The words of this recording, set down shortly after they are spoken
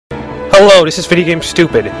Hello, this is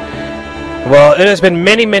VideoGameStupid. Well, it has been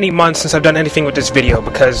many months since I've done anything with this video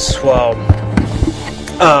because, well,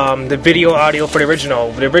 the video audio for the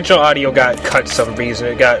original audio got cut for some reason.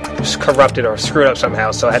 It got corrupted or screwed up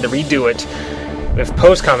somehow, so I had to redo it with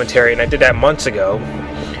post-commentary, and I did that months ago.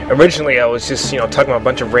 Originally, I was just, talking about a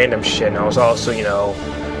bunch of random shit, and I was also,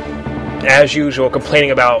 as usual,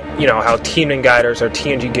 complaining about, how Team Guiders or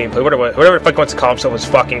TNG gameplay, whatever the fuck wants to call himself, was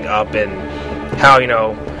fucking up, and how,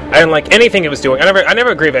 I didn't like anything he was doing. I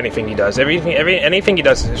never agree with anything he does. Anything he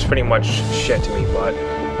does is pretty much shit to me, but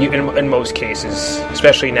in most cases,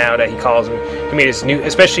 especially now that he made his new,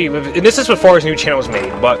 and this is before his new channel was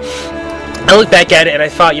made, but I look back at it and I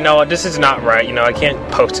thought, this is not right, I can't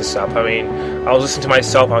post this up. I mean, I was listening to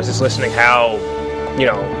myself, I was just listening how,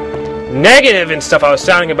 negative and stuff I was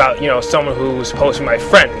sounding about, someone who was posting my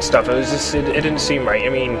friend and stuff. It was just, it didn't seem right. I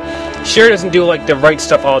mean, sure doesn't do, the right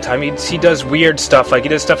stuff all the time. He does weird stuff, he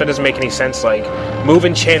does stuff that doesn't make any sense,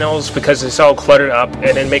 moving channels because it's all cluttered up,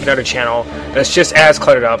 and then make another channel that's just as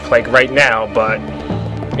cluttered up, right now, but,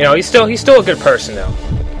 he's still a good person, though.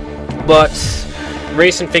 But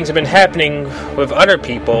recent things have been happening with other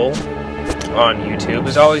people on YouTube.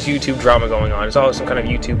 There's always YouTube drama going on. There's always some kind of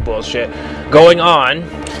YouTube bullshit going on.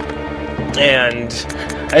 And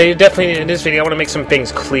I definitely, in this video, I want to make some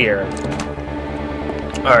things clear.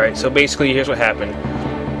 Alright, so basically, here's what happened.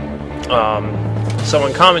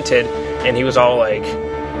 Someone commented, and he was all like,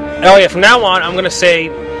 "Oh yeah, from now on, I'm gonna say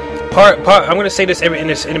I'm gonna say this in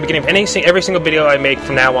the beginning of every single video I make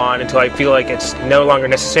from now on until I feel like it's no longer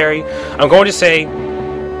necessary. I'm going to say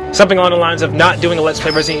something along the lines of not doing a Let's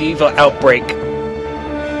Play Resident Evil Outbreak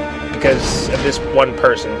because of this one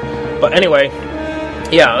person." But anyway.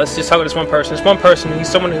 Yeah, let's just talk about this one person. This one person, he's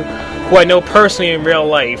someone who I know personally in real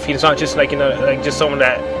life. He's not just just someone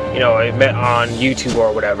that I met on YouTube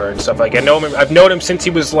or whatever and stuff. I've known him since he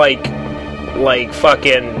was fucking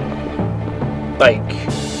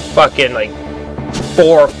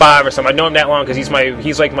 4 or 5 or something. I've known him that long because he's one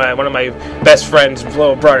of my best friend's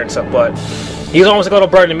little brother and stuff. But he's almost like a little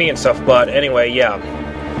brother to me and stuff. But anyway, yeah,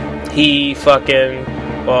 he he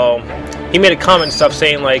made a comment and stuff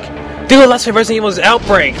saying "Dude, Let's Play Resident Evil's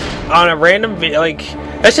Outbreak" on a random video.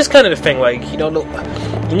 That's just kind of the thing.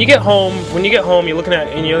 When you get home, you're looking at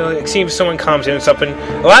and you're seeing if someone comments and something.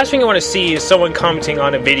 The last thing you want to see is someone commenting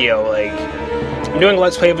on a video. I'm doing a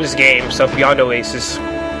Let's Play of this game, stuff Beyond Oasis,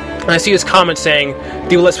 and I see this comment saying,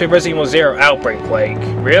 "Dude, Let's Play Resident Evil 0 Outbreak."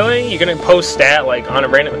 Really? You're gonna post that on a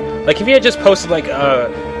random? If you had just posted a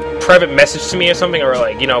private message to me or something, or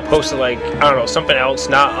posted I don't know, something else,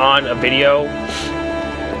 not on a video.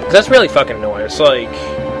 That's really fucking annoying. It's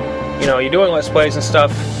you're doing Let's Plays and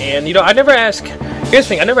stuff, and I never ask. Here's the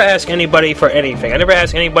thing: I never ask anybody for anything. I never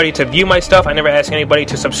ask anybody to view my stuff. I never ask anybody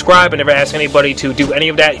to subscribe. I never ask anybody to do any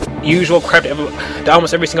of that usual crap that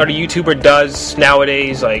almost every single other YouTuber does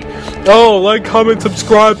nowadays. Oh, comment,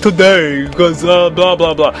 subscribe today, because blah blah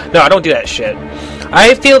blah. No, I don't do that shit.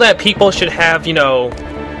 I feel that people should have enough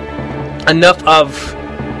of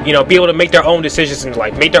be able to make their own decisions in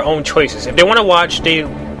life, make their own choices. If they want to watch,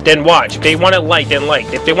 then watch. If they want to like, then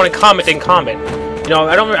like. If they want to comment, then comment.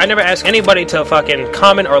 I never ask anybody to fucking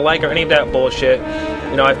comment or like or any of that bullshit.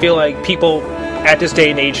 I feel like people at this day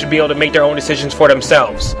and age should be able to make their own decisions for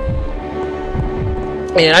themselves.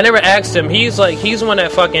 And I never asked him. He's the one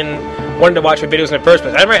that fucking wanted to watch my videos in the first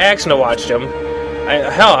place. I never asked him to watch them.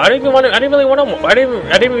 I didn't really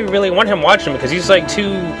want him watching them because he's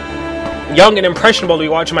too young and impressionable to be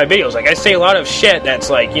watching my videos. I say a lot of shit that's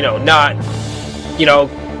not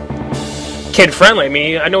kid friendly. I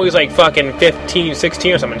mean, I know he's fucking 15,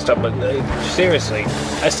 16 or something and stuff, but seriously,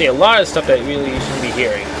 I say a lot of stuff that really you shouldn't be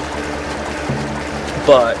hearing.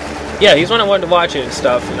 But yeah, he's the one I wanted to watch it and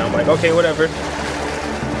stuff, and I'm okay, whatever.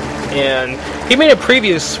 And he made a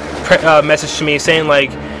previous message to me saying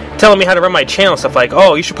telling me how to run my channel and stuff,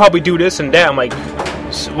 oh, you should probably do this and that. I'm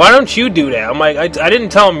why don't you do that? I'm I didn't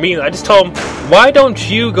tell him me. I just told him, why don't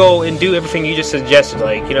you go and do everything you just suggested?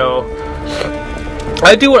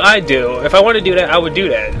 I do what I do. If I want to do that, I would do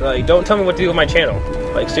that. Don't tell me what to do with my channel.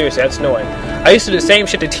 Seriously, that's annoying. I used to do the same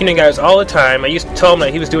shit to Teen Guys all the time. I used to tell him that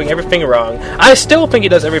he was doing everything wrong. I still think he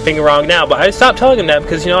does everything wrong now, but I stopped telling him that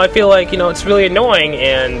because, I feel it's really annoying,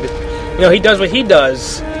 and, he does what he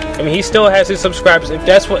does. I mean, he still has his subscribers.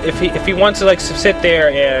 If he wants to sit there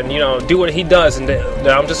and do what he does, and then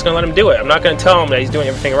I'm just gonna let him do it. I'm not gonna tell him that he's doing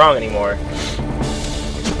everything wrong anymore.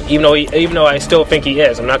 Even though I still think he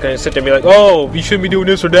is, I'm not gonna sit there and be oh, you shouldn't be doing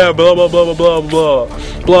this or that, blah blah blah blah blah blah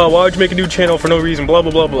blah. Why would you make a new channel for no reason? Blah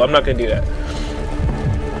blah blah blah. I'm not gonna do that.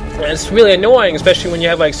 And it's really annoying, especially when you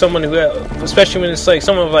have like someone who, especially when it's like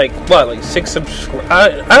someone with like what, like 6 subscribers.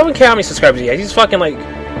 I don't care how many subscribers he has. He's fucking like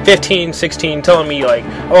 15, 16, telling me like,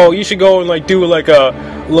 oh, you should go and like do like a,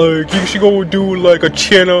 like you should go and do like a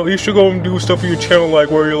channel. You should go and do stuff for your channel,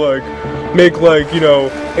 like where you like make like, you know,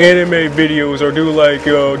 anime videos or do like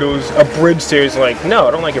those abridged series. Like, no,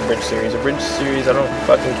 I don't like abridged series. Abridged series, I don't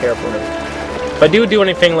fucking care for them. If I do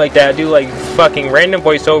anything like that, I do like fucking random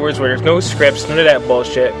voiceovers where there's no scripts, none of that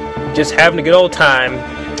bullshit. Just having a good old time,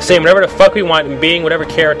 saying whatever the fuck we want, and being whatever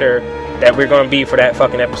character that we're gonna be for that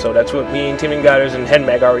fucking episode. That's what me and Team Godders and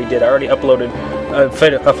Henmag already did. I already uploaded a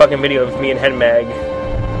fucking video of me and Henmag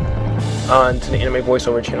onto the anime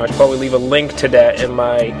voiceover channel. I should probably leave a link to that in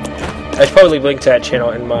my. I should probably leave a link to that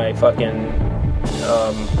channel in my fucking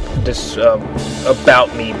this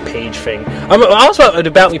about me page thing. Also an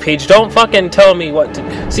about me page. Don't fucking tell me what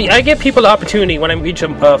to. See, I give people the opportunity when I reach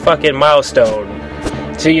a fucking milestone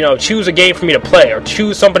to, you know, choose a game for me to play or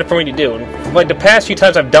choose something for me to do. And like the past few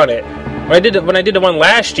times I've done it, when I did the one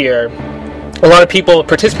last year, a lot of people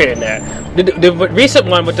participated in that. The recent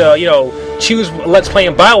one with the, you know, choose Let's Play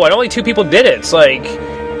in Bioware, only 2 people did it. It's like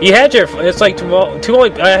you had your. It's like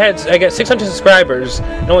I got 600 subscribers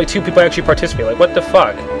and only 2 people actually participate. Like, what the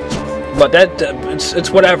fuck? But that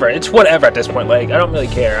it's whatever. It's whatever at this point. Like, I don't really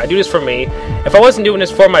care. I do this for me. If I wasn't doing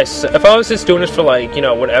this for myself, if I was just doing this for like, you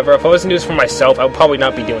know, whatever. If I wasn't doing this for myself, I would probably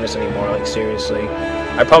not be doing this anymore. Like, seriously,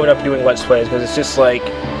 I'd probably not be doing Let's Plays because it's just like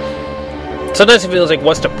sometimes it feels like,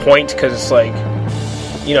 what's the point? Because it's like,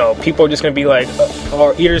 you know, people are just gonna be like,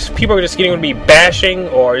 or either people are just going to be bashing,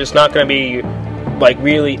 or just not going to be like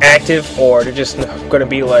really active, or they're just going to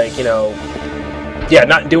be like, you know, yeah,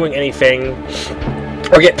 not doing anything.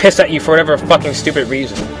 Or get pissed at you for whatever fucking stupid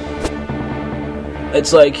reason.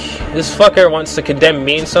 It's like, this fucker wants to condemn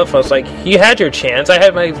me and stuff. I was like, you had your chance. I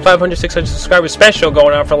had my 500, 600 subscribers special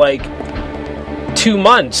going on for like 2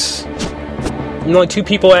 months. And only 2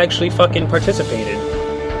 people actually fucking participated.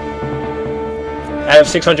 Out of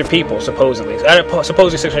 600 people, supposedly. Out of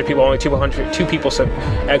supposedly 600 people, only 2 people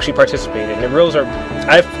actually participated. And the rules are,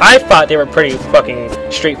 I thought they were pretty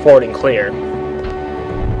fucking straightforward and clear.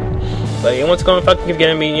 Like, anyone's going to fucking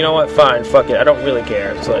get me, you know what, fine, fuck it, I don't really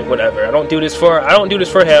care. It's like, whatever. I don't do this for him. I don't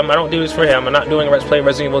do this for him. I'm not doing a Let's Play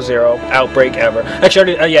Resident Evil 0 Outbreak ever.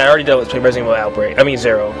 Actually, I already did Let's Play Resident Evil Outbreak. I mean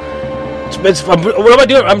 0. What am I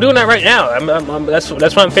doing? I'm doing that right now. That's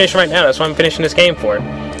what I'm finishing right now. That's what I'm finishing this game for.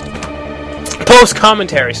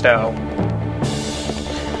 Post-commentary style.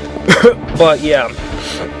 But, yeah.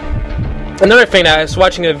 Another thing, I was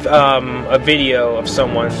watching a video of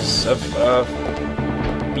someone's,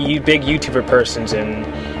 big YouTuber persons, and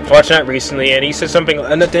watching that recently, and he said something,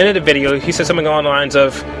 and at the end of the video, he said something along the lines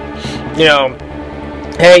of, you know,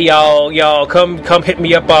 hey, y'all, come hit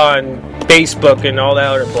me up on Facebook and all that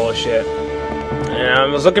other bullshit. And I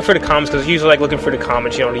was looking for the comments, because I usually like looking for the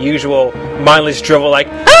comments, you know, the usual mindless drivel, like,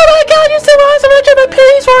 oh my god, you're so awesome, I my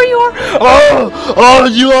pennies for you are, oh,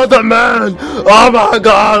 you are the man, oh my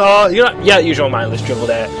god, oh, you know, yeah, usual mindless drivel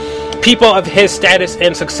that people of his status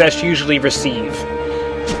and success usually receive.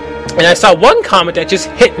 And I saw one comment that just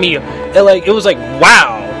hit me. It was like,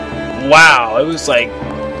 wow. It was like,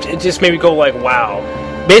 it just made me go like, wow.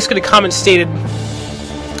 Basically, the comment stated,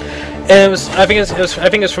 and it was, I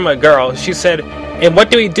think it's from a girl. She said, "And what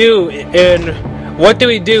do we do? And what do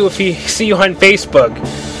we do if we see you on Facebook?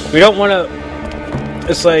 We don't want to.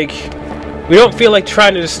 It's like, we don't feel like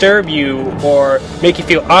trying to disturb you or make you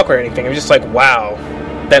feel awkward or anything." I'm just like, wow,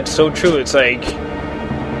 that's so true. It's like,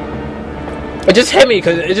 it just hit me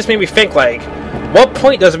because it just made me think, like, what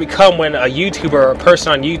point does it become when a YouTuber or a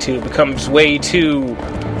person on YouTube becomes way too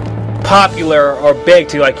popular or big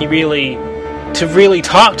to like really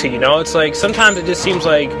talk to, you know? It's like sometimes it just seems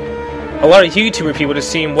like a lot of YouTuber people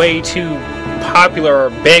just seem way too popular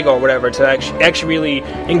or big or whatever to actually really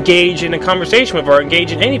engage in a conversation with or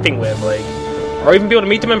engage in anything with, like, or even be able to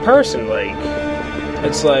meet them in person. Like,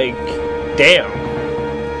 it's like, damn.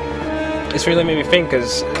 It's really made me think,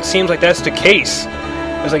 because it seems like that's the case.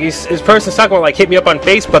 It's like this person's talking about like hit me up on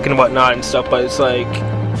Facebook and whatnot and stuff, but it's like,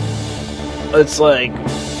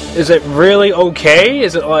 is it really okay?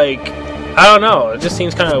 Is it like, I don't know. It just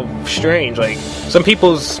seems kind of strange. Like, some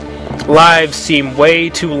people's lives seem way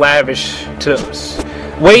too lavish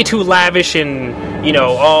and, you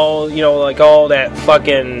know, all, you know, like all that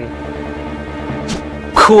fucking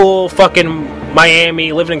cool fucking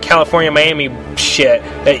Miami, living in California, Miami shit,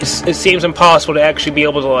 that it seems impossible to actually be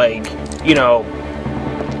able to, like, you know,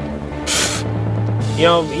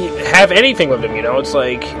 have anything with them, you know? It's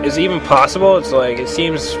like, is it even possible? It's like, it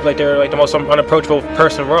seems like they're like the most unapproachable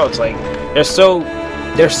person in the world. It's like, they're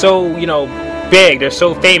so, you know, big, they're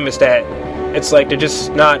so famous that it's like they're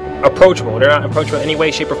just not approachable. They're not approachable in any way,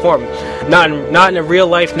 shape, or form. Not in a real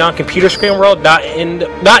life, non-computer screen world. Not in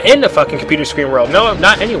the fucking computer screen world. No,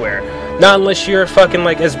 not anywhere. Not unless you're fucking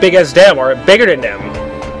like as big as them or bigger than them.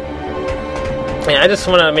 And I just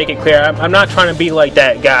want to make it clear, I'm not trying to be like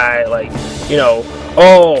that guy, like, you know,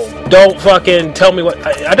 oh, don't fucking tell me what.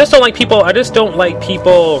 I just don't like people. I just don't like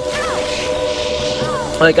people.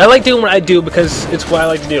 Like, I like doing what I do because it's what I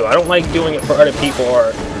like to do. I don't like doing it for other people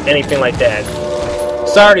or anything like that.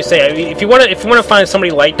 Sorry to say, I mean, if you wanna find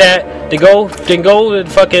somebody like that, then go to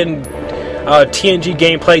fucking TNG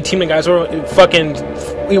gameplay. Team of guys who fucking,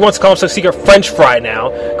 he wants to call himself Secret French Fry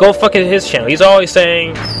now. Go fucking his channel. He's always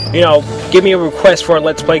saying, you know, give me a request for a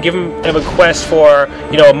Let's Play. Give him a request for,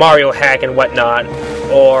 you know, a Mario hack and whatnot,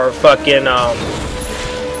 or fucking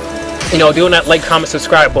you know, doing that like, comment,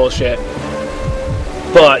 subscribe bullshit.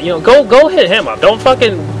 But, you know, go hit him up. Don't fuck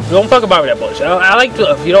about that bullshit. I like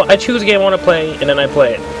to, you know, I choose a game I want to play, and then I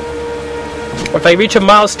play it. Or if I reach a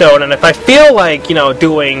milestone, and if I feel like, you know,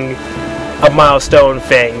 doing a milestone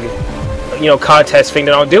thing, you know, contest thing,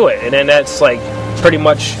 then I'll do it. And then that's, like, pretty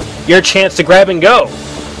much your chance to grab and go.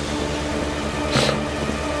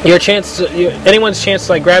 Your chance to, anyone's chance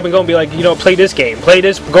to, like, grab and go and be like, you know, play this game, play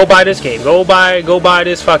this, go buy this game, go buy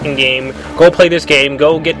this fucking game, go play this game,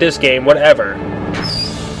 go get this game, whatever.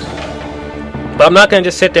 But I'm not gonna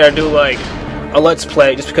just sit there and do like a Let's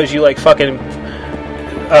Play just because you like fucking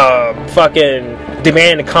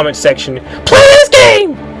demand in the comment section, play this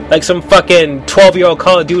game! Like some fucking 12-year-old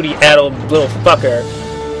Call of Duty adult little fucker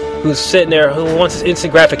who's sitting there who wants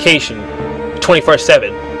instant gratification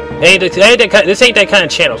 24/7. This ain't that kind of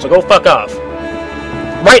channel, so go fuck off.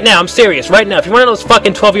 Right now, I'm serious, right now. If you're one of those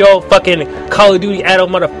fucking 12-year-old fucking Call of Duty adult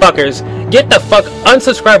motherfuckers, get the fuck,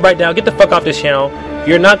 unsubscribe right now, get the fuck off this channel.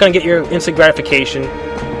 You're not gonna get your instant gratification.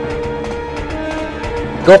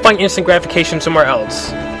 Go find instant gratification somewhere else.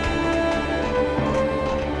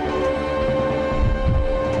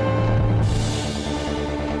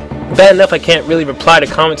 Bad enough I can't really reply to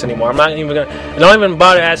comments anymore. I'm not even gonna. Don't even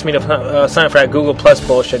bother asking me to sign up for that Google Plus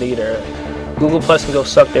bullshit either. Google Plus can go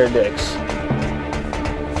suck their dicks.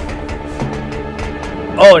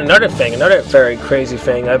 Oh, another thing, another very crazy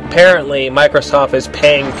thing. Apparently, Microsoft is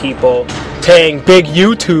paying big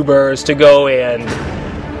YouTubers to go and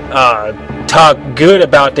talk good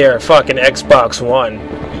about their fucking Xbox One.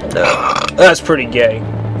 That's pretty gay.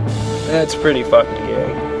 That's pretty fucking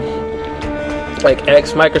gay. Like,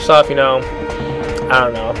 Microsoft, you know, I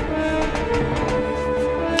don't know.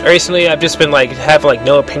 Recently, I've just been, like, having, like,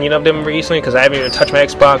 no opinion of them recently, because I haven't even touched my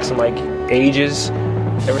Xbox in, like, ages.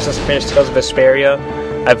 Ever since I finished Tales of Vesperia.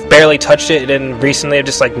 I've barely touched it, and then recently I've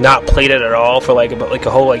just, like, not played it at all for, like, about, like,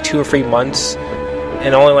 a whole, like, 2 or 3 months.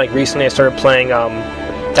 And only, like, recently I started playing,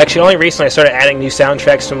 actually, only recently I started adding new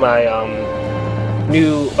soundtracks to my,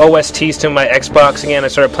 new OSTs to my Xbox again. I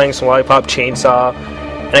started playing some Lollipop Chainsaw,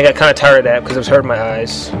 and I got kind of tired of that because it was hurting my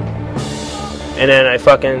eyes. And then I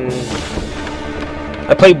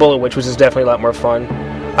played Bullet Witch, which is definitely a lot more fun.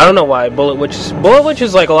 I don't know why. Bullet Witch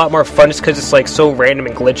is like a lot more fun just because it's like so random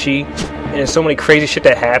and glitchy, and there's so many crazy shit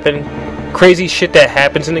that happens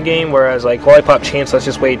in the game. Whereas like Lollipop Chainsaw is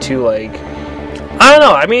just way too like, I don't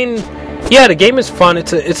know. I mean, yeah, the game is fun.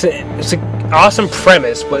 It's an awesome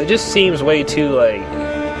premise, but it just seems way too like,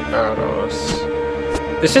 I don't know.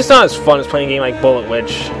 It's just not as fun as playing a game like Bullet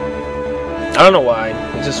Witch. I don't know why.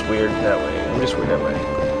 It's just weird that way. I'm just weird that way,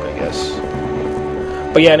 I guess.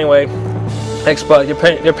 But yeah, anyway. Xbox,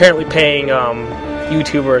 they're apparently paying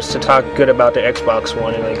YouTubers to talk good about their Xbox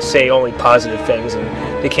One and like say only positive things, and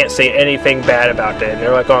they can't say anything bad about it.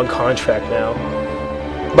 They're like on contract now.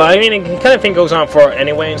 But I mean, it kind of thing goes on for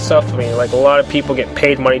anyway and stuff. I mean, like a lot of people get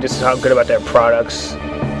paid money just to talk good about their products.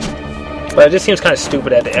 But it just seems kind of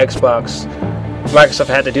stupid that the Microsoft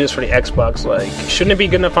had to do this for the Xbox. Like, shouldn't it be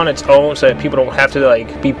good enough on its own so that people don't have to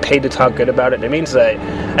like be paid to talk good about it? It means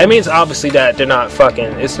obviously that they're not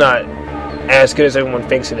fucking. It's not as good as everyone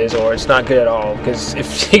thinks it is, or it's not good at all. Because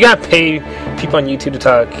if you got paid people on YouTube to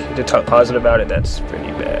talk positive about it, that's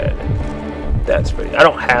pretty bad. I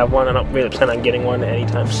don't have one. I don't really plan on getting one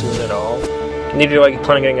anytime soon at all. Neither do I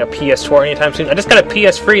plan on getting a PS4 anytime soon. I just got a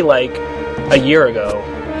PS3 like a year ago.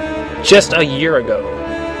 Just a year ago.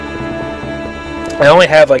 I only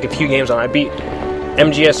have like a few games on it. I beat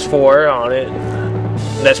MGS4 on it.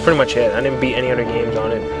 That's pretty much it. I didn't beat any other games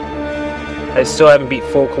on it. I still haven't beat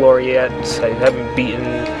Folklore yet. I haven't beaten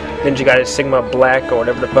Ninja Gaiden Sigma Black or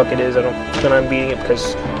whatever the fuck it is. I don't plan on beating it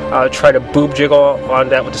because I tried to boob jiggle on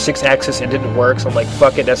that with the 6-axis. It didn't work, so I'm like,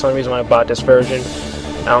 fuck it. That's the only reason why I bought this version.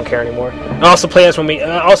 I don't care anymore. I also play as like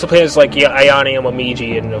Ayane and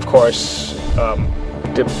Momiji, and of course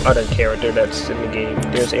the other character that's in the game.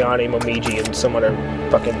 There's Ayane Momiji and some other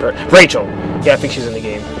fucking Rachel. Yeah, I think she's in the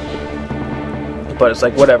game. But it's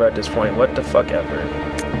like whatever at this point. What the fuck ever.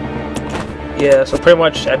 Yeah, so pretty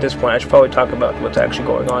much at this point, I should probably talk about what's actually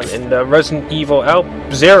going on in the Resident Evil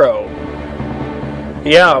Zero.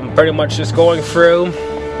 Yeah, I'm pretty much just going through,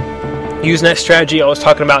 using that strategy I was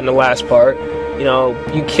talking about in the last part. You know,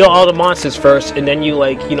 you kill all the monsters first, and then you,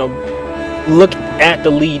 like, you know, look at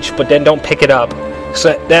the leech, but then don't pick it up.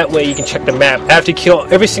 So that way you can check the map. After you kill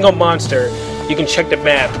every single monster, you can check the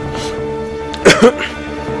map.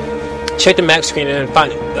 Check the map screen and then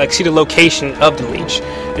find, like, see the location of the leech,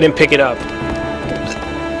 and then pick it up.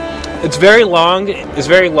 It's very long,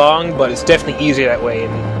 but it's definitely easier that way.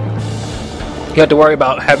 And you have to worry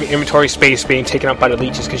about having inventory space being taken up by the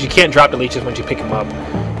leeches, because you can't drop the leeches once you pick them up.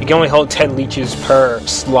 You can only hold 10 leeches per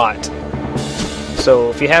slot. So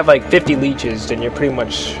if you have like 50 leeches, then you're pretty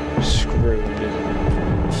much screwed.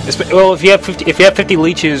 Well, if you have 50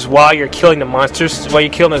 leeches while you're killing the monsters, while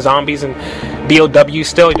you're killing the zombies and BOW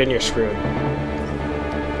still, then you're screwed.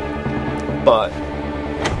 But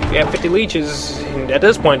if you have 50 leeches, at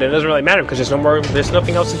this point, then it doesn't really matter, because there's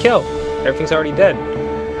nothing else to kill. Everything's already dead.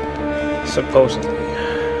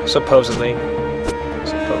 Supposedly.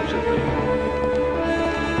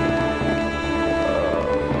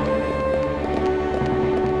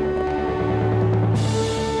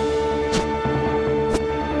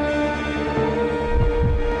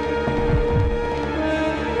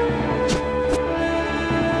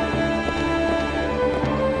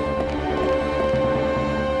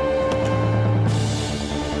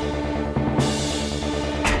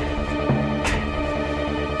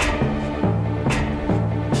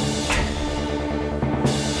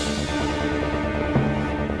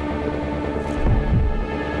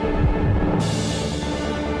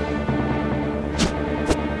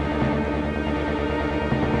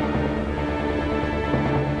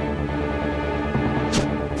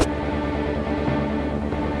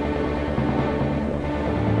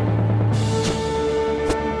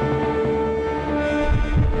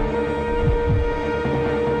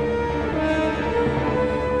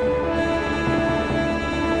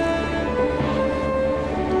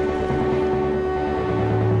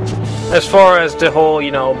 As far as the whole,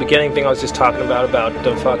 you know, beginning thing I was just talking about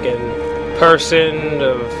the fucking person,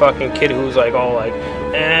 the fucking kid who's like all like,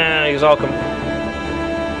 he's all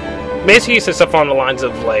basically he said stuff on the lines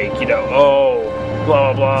of like, you know, oh,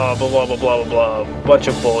 blah blah blah blah blah blah blah blah, bunch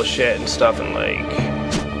of bullshit and stuff, and like,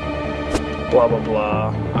 blah blah blah.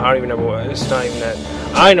 I don't even remember what. It's not even that.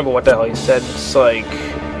 I don't remember what the hell he said. It's like,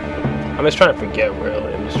 I'm just trying to forget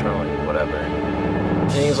really. I'm just trying to like whatever.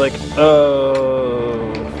 And he's like,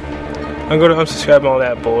 I'm going to unsubscribe and all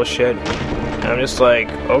that bullshit. And I'm just like,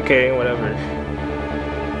 okay, whatever.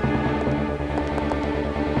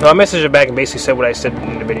 No, I messaged him back and basically said what I said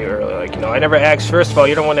in the video earlier. Like, you know, I never asked, first of all,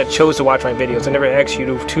 you're the one that chose to watch my videos. I never asked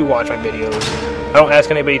you to watch my videos. I don't ask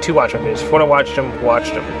anybody to watch my videos. If you want to watch them,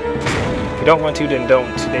 watch them. If you don't want to, then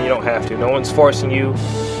don't. Then you don't have to. No one's forcing you.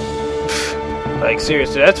 Like,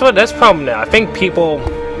 seriously, that's the problem now. I think people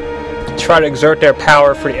try to exert their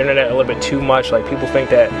power for the internet a little bit too much. Like, people think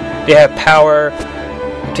that they have power,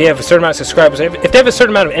 they have a certain amount of subscribers. If they have a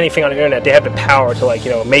certain amount of anything on the internet, they have the power to, like,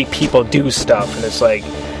 you know, make people do stuff. And it's like,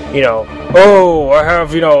 you know, oh, I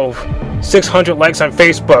have, you know, 600 likes on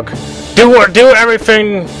Facebook. Do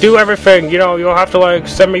everything. You know, you'll have to, like,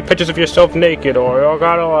 send me pictures of yourself naked, or you'll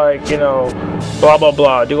gotta, like, you know, blah blah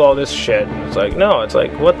blah, do all this shit. And it's like, no, it's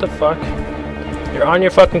like, what the fuck? You're on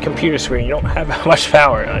your fucking computer screen. You don't have that much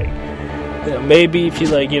power. Like, you know, maybe if you,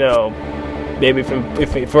 like, you know, maybe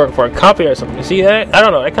if you work for a company or something. You see that? I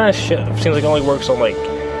don't know. That kind of shit seems like it only works on, like,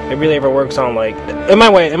 it really ever works on, like, in my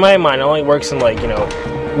mind, it only works in, like, you know,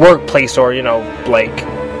 workplace, or, you know, like,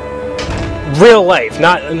 real life,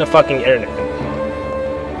 not in the fucking internet.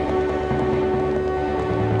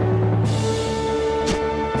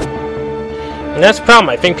 And that's the problem.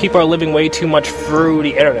 I think people are living way too much through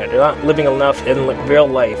the internet. They're not living enough in real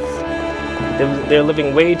life. They're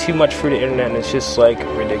living way too much through the internet, and it's just like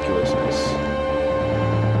ridiculousness.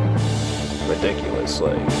 Ridiculous,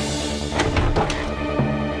 like.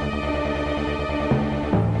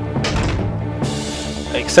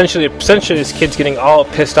 Like, essentially, this kid's getting all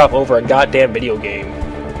pissed off over a goddamn video game.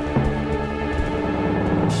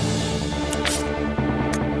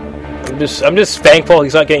 I'm just thankful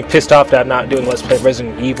he's not getting pissed off that I'm not doing Let's Play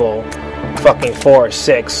Resident Evil fucking 4 or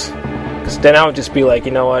 6. Because then I would just be like,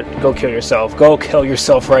 you know what? Go kill yourself. Go kill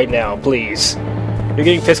yourself right now, please. You're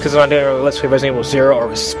getting pissed because I'm not doing Let's Play Resident Evil 0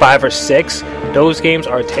 or 5 or 6. Those games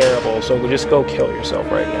are terrible, so just go kill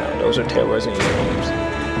yourself right now. Those are terrible Resident Evil games.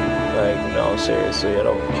 Like, no, seriously, I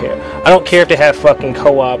don't care. I don't care if they have fucking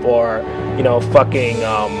co-op or, you know, fucking,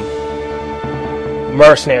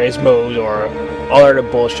 mercenaries mode or all other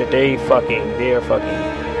bullshit. They're fucking,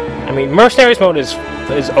 I mean, mercenaries mode is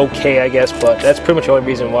okay, I guess, but that's pretty much the only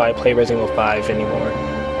reason why I play Resident Evil 5 anymore.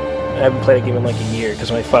 I haven't played a game in like a year,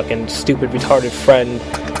 because my fucking stupid, retarded friend,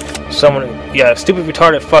 stupid,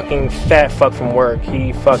 retarded, fucking fat fuck from work,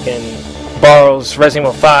 he fucking borrows Resident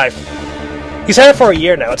Evil 5. He's had it for a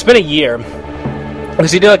year now. It's been a year.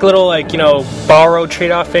 Because he did like a little, like, you know, borrow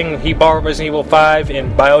trade-off thing. He borrowed Resident Evil 5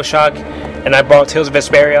 and BioShock, and I borrowed Tales of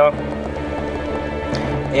Vesperia.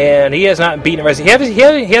 And he has not beaten Resident Evil.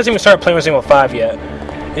 He hasn't even started playing Resident Evil 5 yet.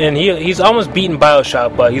 And he's almost beaten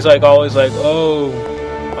BioShock, but he's like always like, oh,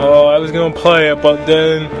 I was gonna play it, but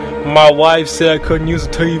then my wife said I couldn't use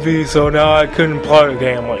the TV, so now I couldn't play the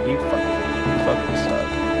game. I'm like, you fucking suck.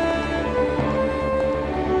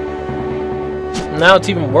 Now it's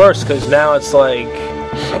even worse, because now it's like,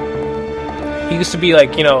 he used to be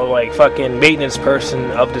like, you know, like fucking maintenance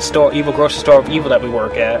person of the store, evil grocery store of evil that we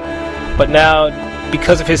work at. But now,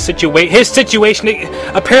 because of his situation,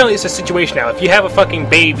 apparently it's a situation now. If you have a fucking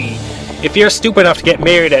baby, if you're stupid enough to get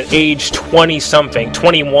married at age 20-something,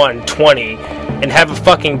 21, 20, and have a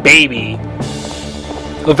fucking baby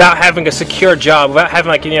without having a secure job, without having,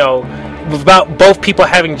 like, you know, without both people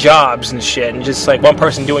having jobs and shit, and just like one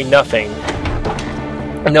person doing nothing.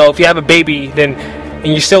 No, if you have a baby, then, and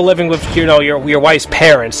you're still living with, you know, your wife's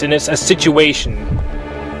parents, and it's a situation,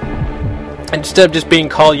 instead of just being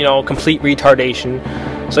called, you know, complete retardation.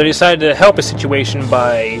 So they decided to help a situation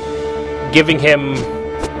by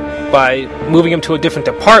moving him to a different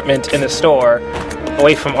department in the store,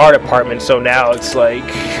 away from our department. So now it's like,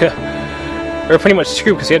 we're pretty much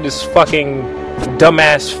screwed, because he had this fucking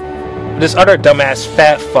this other dumbass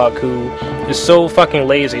fat fuck who is so fucking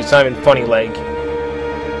lazy, it's not even funny, like,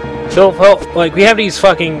 so, well, like, we have these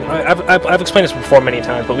fucking, I've explained this before many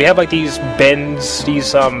times, but we have like these bins,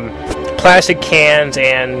 these plastic cans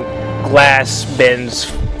and glass bins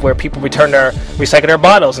where people recycle their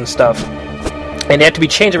bottles and stuff, and they have to be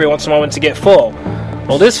changed every once in a while to get full.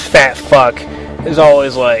 Well, this fat fuck is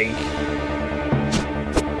always like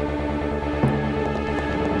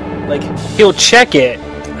he'll check it,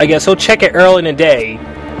 I guess he'll check it early in the day,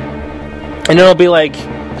 and then it'll be like,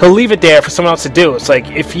 he'll leave it there for someone else to do. It's like,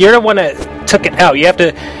 if you're the one that took it out, you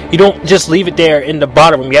don't just leave it there in the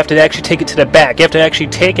bottom room. You have to actually take it to the back. You have to actually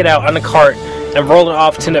take it out on the cart and roll it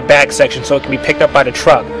off to the back section so it can be picked up by the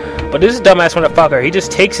truck. But this dumbass motherfucker, he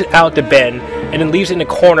just takes it out the bin and then leaves it in the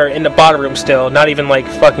corner in the bottom room still, not even like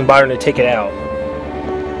fucking bothering to take it out.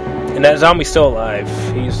 And that zombie's still alive.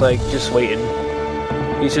 He's like just waiting.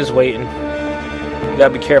 He's just waiting. You gotta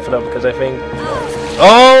be careful though, because I think,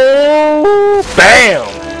 oh, bam!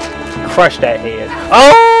 Crush that head.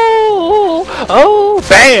 Oh,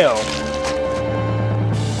 bam!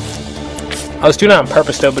 I was doing that on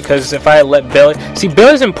purpose though, because if I had let Billy, see,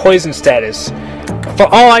 Billy's in poison status. For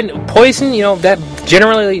all I know, poison, you know, that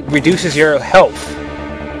generally reduces your health.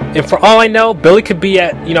 And for all I know, Billy could be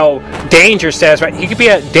at, you know, danger status, right? He could be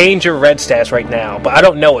at danger red status right now, but I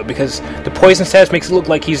don't know it, because the poison status makes it look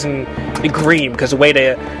like he's in the green, because the way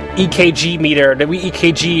the EKG meter, the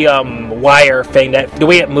EKG wire thing, that the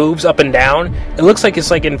way it moves up and down, it looks like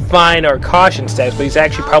it's like in fine or caution status, but he's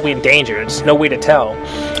actually probably in danger. It's no way to tell.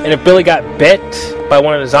 And if Billy got bit by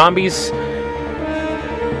one of the zombies,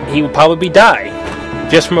 he would probably die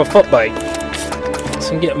just from a foot bite.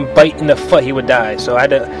 So getting bite in the foot, he would die. So I had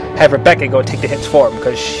to have Rebecca go take the hits for him,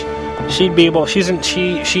 because she'd be able.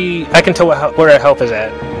 I can tell where her health is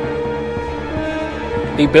at.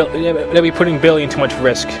 They'd be putting Billy in too much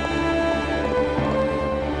risk.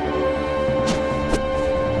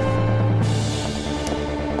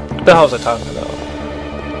 What the hell was I talking about?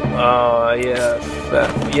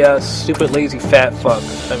 Yeah, stupid lazy fat fuck.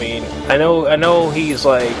 I mean, I know he's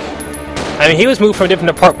like, I mean, he was moved from a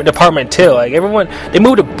different department too. Like, they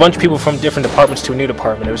moved a bunch of people from different departments to a new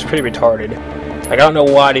department. It was pretty retarded. Like, I don't know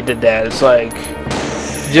why they did that. It's like,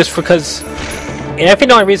 just because, and I think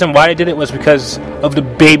the only reason why they did it was because of the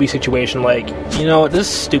baby situation. Like, you know, this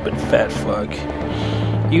stupid fat fuck,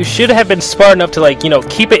 you should have been smart enough to, like, you know,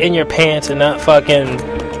 keep it in your pants and not fucking.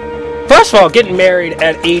 First of all, getting married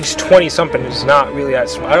at age 20-something is not really that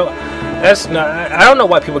smart. I don't know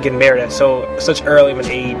why people get married at such early of an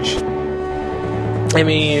age. I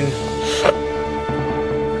mean,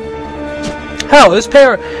 hell, his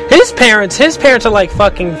parents are like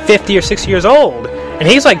fucking 50 or 60 years old, and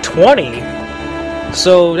he's like 20.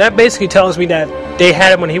 So that basically tells me that they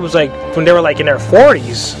had him when they were like in their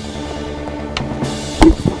 40s.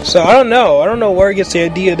 So I don't know where he gets the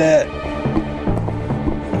idea that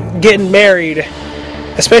getting married,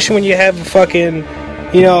 especially when you have a fucking,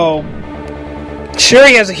 you know, sure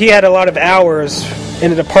he had a lot of hours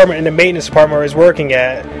in the department, in the maintenance department where he's working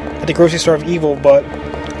at the grocery store of evil, but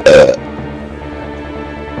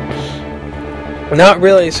not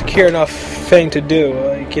really a secure enough thing to do.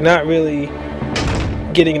 Like, you're not really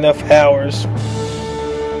getting enough hours.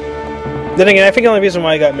 Then again, I think the only reason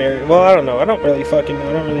why I got married, well, I don't know. I don't really fucking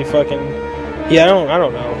yeah, I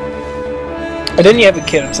don't know. And then you have a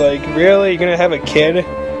kid. It's like, really? You're gonna have a kid?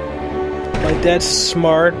 Like, that's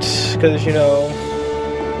smart, because, you know,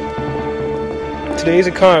 today's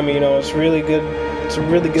economy, you know, it's really good. It's a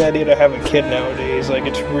really good idea to have a kid nowadays. Like,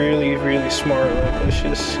 it's really, really smart. Like, let's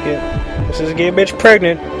just get a bitch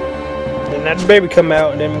pregnant, and that baby come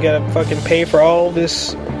out, and then we gotta fucking pay for all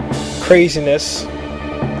this craziness.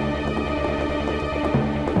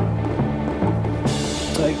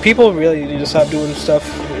 Like, people really need to stop doing stuff.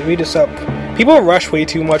 We need to stop. People rush way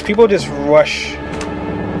too much. People just rush.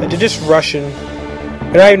 Like, they're just rushing.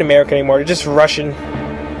 They're not even American anymore. They're just rushing.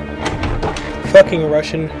 Fucking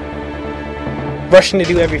rushing. Rushing to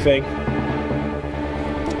do everything.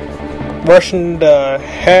 Rushing to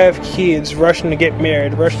have kids. Rushing to get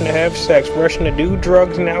married. Rushing to have sex. Rushing to do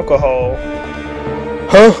drugs and alcohol.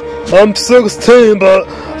 Huh? I'm 16, but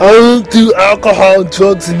I don't do alcohol and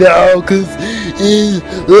drugs now because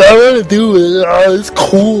I want to do it. It's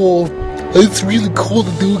cool. It's really cool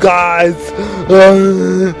to do, guys.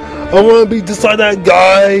 I want to be just like that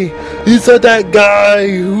guy. He's like that guy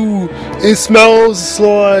who it smells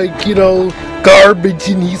like, you know, garbage,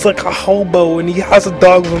 and he's like a hobo, and he has a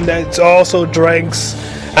dog with him that also drinks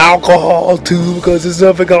alcohol too because there's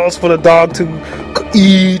nothing else for the dog to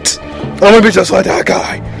eat. I want to be just like that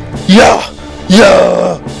guy. Yeah.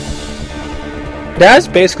 That's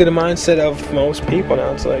basically the mindset of most people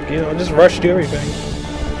now. It's like, you know, just rush to everything.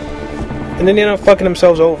 And then they end up fucking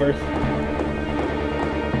themselves over.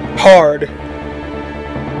 Hard.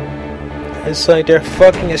 It's like they're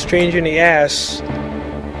fucking a stranger in the ass,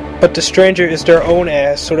 but the stranger is their own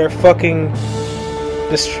ass, so they're fucking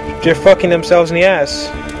themselves in the ass.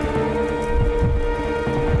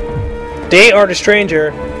 They are the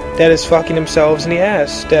stranger that is fucking themselves in the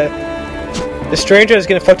ass. That the stranger is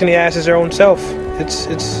getting fucked in the ass is their own self.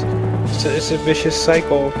 It's a vicious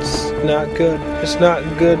cycle. It's not good. It's not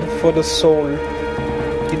good for the soul.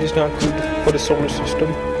 It is not good for the solar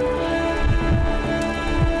system.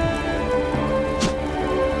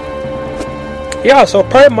 Yeah, so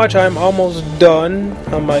pretty much I'm almost done.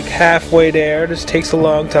 I'm like halfway there. This takes a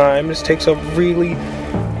long time. This takes a really,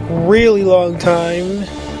 really long time.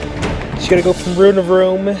 Just gotta go from room to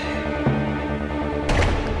room.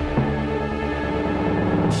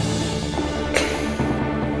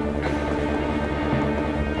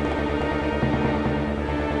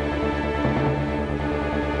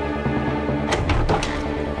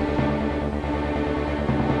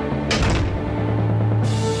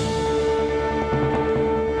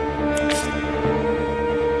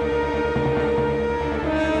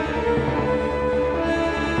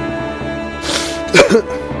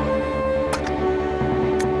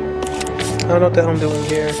 I don't know what the hell I'm doing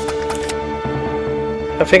here.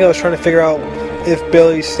 I think I was trying to figure out if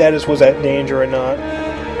Billy's status was at danger or not.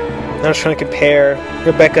 I was trying to compare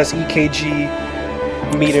Rebecca's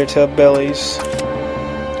EKG meter to Billy's.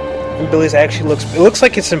 And Billy's actually looks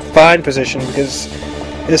like it's in fine position because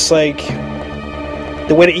it's like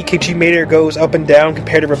the way the EKG meter goes up and down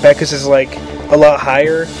compared to Rebecca's is like a lot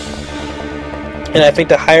higher. And I think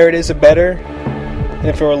the higher it is, the better. And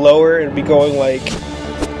if it were lower, it'd be going like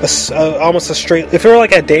almost a straight. If it were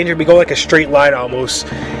like at danger, it'd be going like a straight line almost.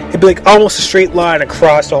 It'd be like almost a straight line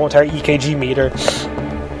across the whole entire EKG meter.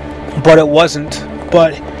 But it wasn't.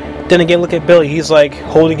 But then again, look at Billy. He's like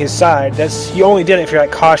holding his side. You only did it if you're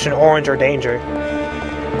like caution, orange, or danger.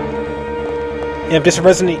 And if this was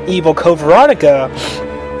Resident Evil Code Veronica,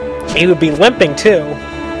 he would be limping too.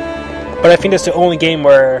 But I think that's the only game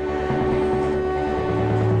where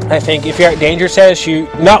I think if you're at danger status, you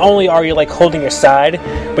not only are you like holding your side,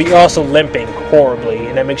 but you're also limping horribly,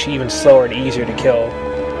 and that makes you even slower and easier to kill.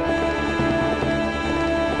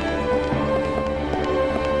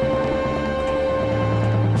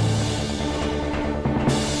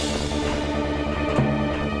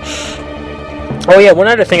 Oh yeah, one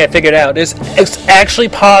other thing I figured out is it's actually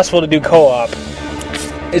possible to do co-op.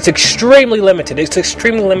 It's extremely limited. It's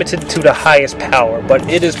extremely limited to the highest power, but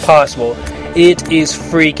it is possible. It is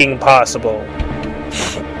freaking possible.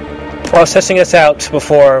 I was testing this out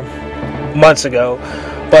before months ago,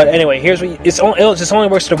 but anyway, here's what it only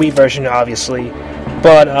works for the Wii version, obviously.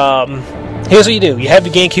 But here's what you do: you have the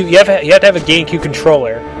GameCube. You have to have a GameCube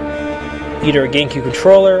controller, either a GameCube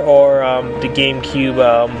controller or the GameCube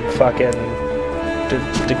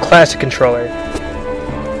the classic controller.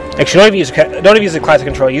 Actually, don't even use the classic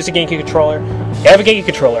controller. Use the GameCube controller. You have a GameCube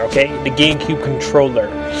controller, okay? The GameCube controller.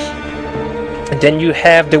 And then you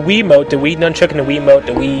have the Wiimote, the Wii nunchuck, and the Wiimote,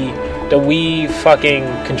 the Wii fucking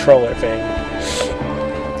controller thing.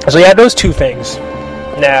 So you have those two things.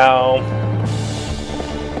 Now,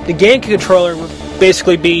 the GameCube controller would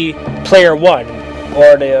basically be player one,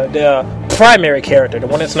 or the primary character, the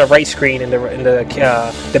one that's on the right screen in the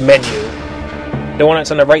menu, the one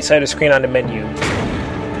that's on the right side of the screen on the menu.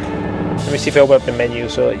 Let me see if I open up the menu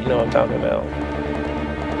so you know what I'm talking about.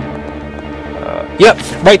 Yep,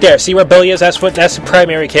 right there. See where Billy is? That's the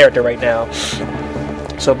primary character right now.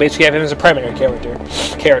 So basically, I have him as a primary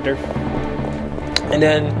character. And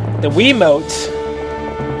then the Wiimote.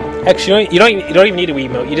 Actually, you don't even need a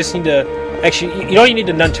Wiimote. You just need to. Actually, you don't even need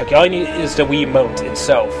the nunchuck. All you need is the Wiimote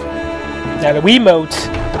itself. Now, the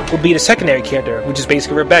Wiimote will be the secondary character, which is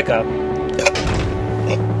basically Rebecca.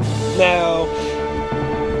 Now,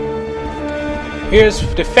 here's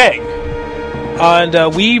the thing. On the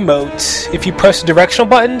Wiimote, if you press the directional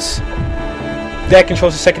buttons, that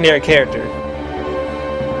controls the secondary character.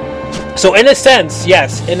 So in a sense,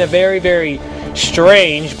 yes, in a very, very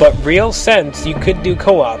strange but real sense, you could do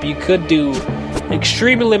co-op. You could do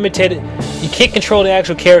extremely limited. You can't control the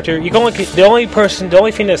actual character. You can only the only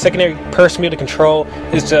thing that the secondary person will be able to control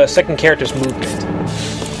is the second character's movement.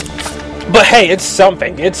 But hey, it's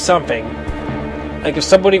something. It's something. Like if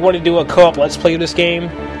somebody wanted to do a co-op let's play this game,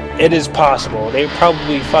 it is possible. They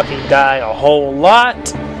probably fucking die a whole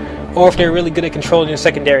lot, or if they're really good at controlling the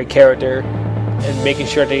secondary character and making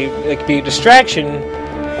sure they be a distraction,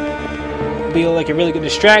 be like a really good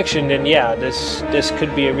distraction, then yeah, this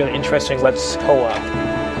could be a really interesting let's co-op.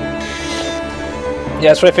 Yeah,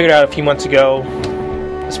 that's what I figured out a few months ago.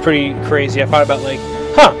 It's pretty crazy. I thought about I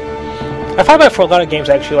thought about it for a lot of games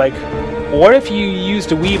actually. Like, what if you used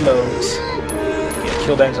the Wiimote? Yeah,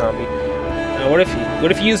 kill that zombie.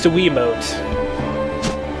 What if you used the Wiimote,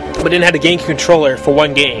 but didn't have the GameCube controller for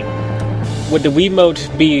one game? Would the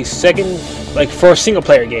Wiimote be second, like for a single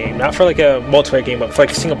player game, not for like a multiplayer game, but for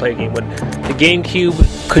like a single player game? Would the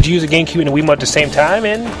GameCube, could you use a GameCube and a Wiimote at the same time?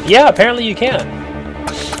 And yeah, apparently you can.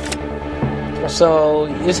 So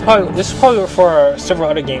this is probably for several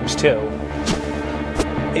other games too.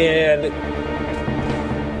 And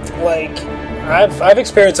like I've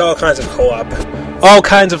experienced all kinds of co-op, all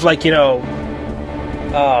kinds of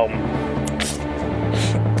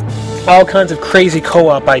all kinds of crazy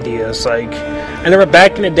co-op ideas. Like I remember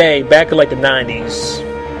back in the day, back in like the 90s,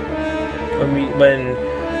 when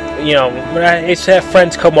I used to have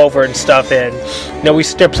friends come over and stuff, and we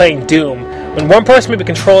sit there playing Doom. When one person would be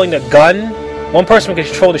controlling the gun, one person would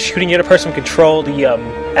control the shooting, the other person would control the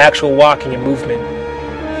actual walking and movement,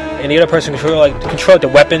 and the other person would control the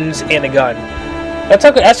weapons and the gun. That's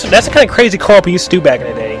the kind of crazy co-op we used to do back in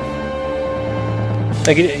the day.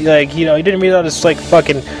 You didn't read all this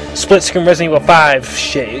fucking split screen Resident Evil 5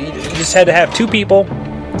 shit. You just had to have two people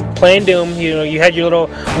playing Doom. You had your little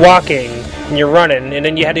walking and you're running, and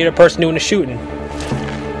then you had the other person doing the shooting.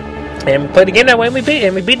 And we played the game that way, and we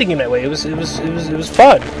beat the game that way. It was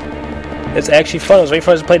fun. It's actually fun. It was waiting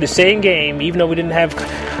for us to play the same game, even though we didn't have.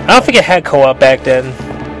 I don't think it had co-op back then.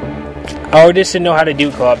 Or we just didn't know how to do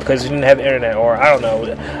co-op because we didn't have internet, or I don't know.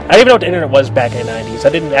 I didn't even know what the internet was back in the 90s.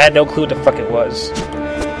 I had no clue what the fuck it was.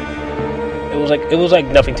 It was like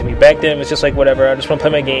nothing to me. Back then it was just like whatever, I just want to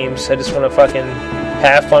play my games. I just want to fucking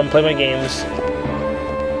have fun, play my games.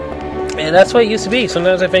 And that's what it used to be.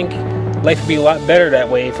 Sometimes I think life would be a lot better that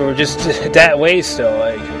way if it were just that way still.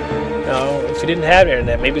 If we didn't have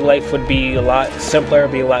internet, maybe life would be a lot simpler,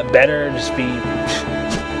 be a lot better, just be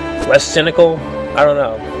less cynical. I don't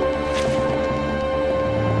know.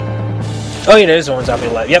 Oh yeah, there's one zombie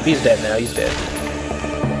alive. Yep, he's dead now. He's dead.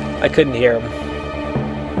 I couldn't hear him.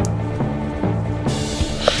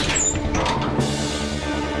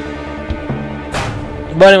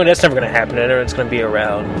 But anyway, that's never going to happen. Internet's going to be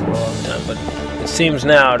around for a long time. But it seems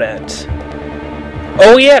now that...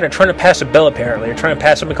 Oh yeah, they're trying to pass a bill apparently. They're trying to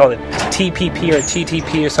pass something called a TPP or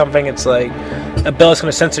TTP or something. It's like a bill is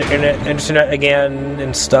going to censor internet again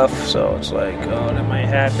and stuff. So it's like, oh, that might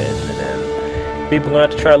happen. And then people are going to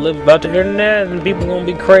have to try to live without the internet, and people are going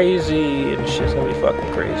to be crazy, and shit's going to be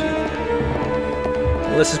fucking crazy.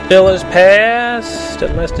 Unless this bill is passed.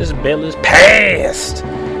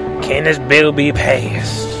 Can this bill be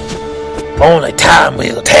passed? Only time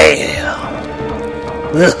will tell.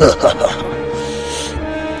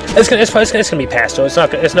 It's gonna be passed, though.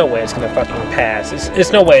 There's no way it's gonna fucking pass.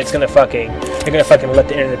 It's no way it's gonna fucking... They're gonna fucking let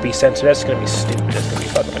the internet be censored. That's gonna be stupid. That's gonna be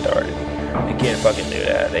fucking retarded. can't fucking do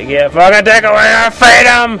that. They can't fucking take away our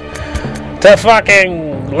freedom to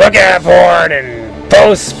fucking look at porn and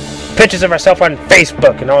post pictures of ourselves on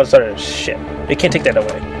Facebook and all this other shit. They can't take that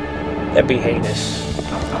away. That'd be heinous.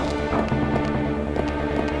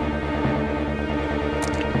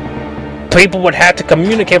 People would have to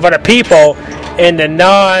communicate with other people in the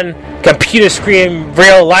non-computer screen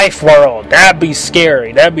real life world. That'd be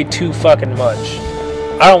scary. That'd be too fucking much.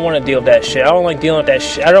 I don't want to deal with that shit. I don't like dealing with that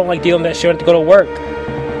shit. I don't like dealing with that shit when I have to go to work.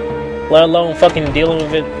 Let alone fucking dealing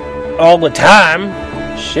with it all the time.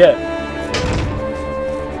 Shit.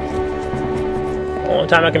 The only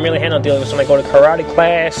time I can really handle dealing with is when I go to karate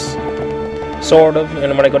class, sort of,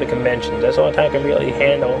 and when I go to conventions. That's the only time I can really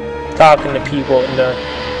handle talking to people in the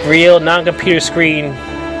real non-computer screen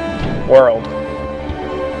world.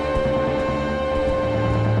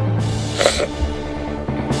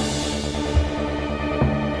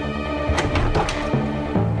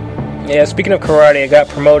 Yeah, speaking of karate, I got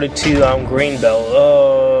promoted to green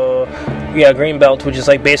belt. Yeah, green belt, which is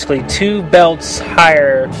like basically 2 belts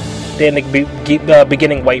higher than the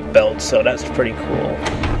beginning white belt. So that's pretty cool.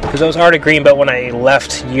 Because I was already green belt when I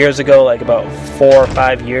left years ago, like about 4 or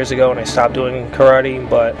 5 years ago, and I stopped doing karate.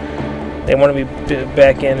 But they wanted me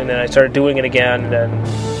back in, and then I started doing it again. And then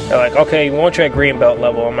they're like, "Okay, you won't try green belt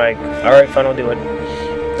level." I'm like, "All right, fine, I'll do it."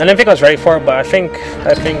 I didn't think I was ready for it, but I think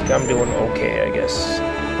I'm doing okay, I guess.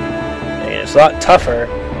 It's a lot tougher.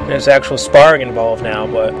 There's actual sparring involved now,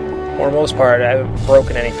 but for the most part, I haven't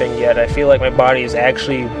broken anything yet. I feel like my body is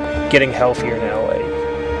actually getting healthier now. Like,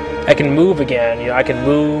 I can move again. You know, I can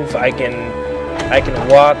move. I can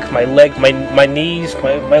walk. My knees.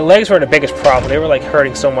 My legs were the biggest problem. They were like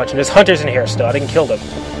hurting so much. And there's hunters in here still. I didn't kill them.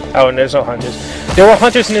 Oh, and there's no hunters. There were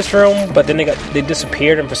hunters in this room, but then they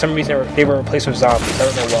disappeared, and for some reason they were replaced with zombies. I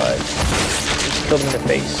don't know why. Just killed them in the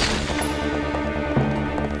face.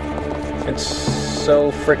 It's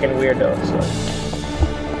so freaking weird though. It's like,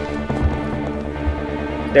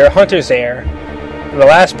 there are hunters there in the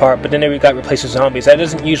last part, but then they got replaced with zombies. That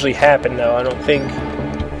doesn't usually happen though. I don't think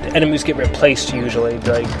the enemies get replaced usually.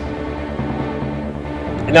 Like,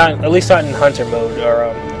 at least not in hunter mode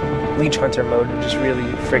or leech hunter mode, which is really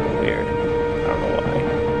freaking weird. I don't know why.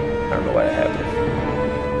 I don't know why that happened.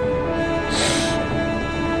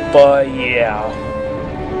 But yeah.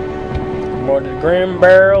 More to the Green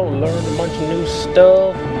Barrel, learned a bunch of new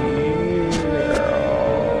stuff.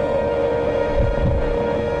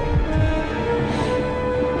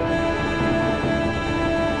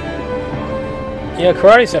 Yeah,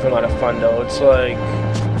 karate's definitely a lot of fun though.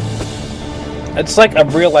 It's like a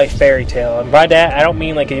real life fairy tale, and by that I don't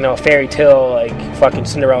mean like, you know, a fairy tale like fucking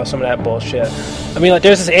Cinderella, some of that bullshit. I mean, like,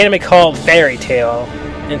 there's this anime called Fairy Tail,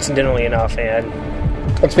 incidentally enough, and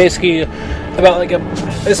it's basically about like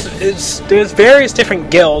there's various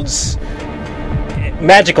different guilds,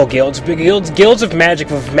 magical guilds of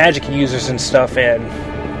magic with magic users and stuff, and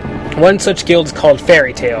one such guild is called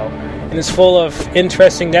Fairy Tail, and it's full of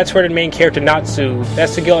interesting. That's where the main character Natsu.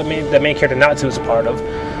 That's the guild the main character Natsu is a part of,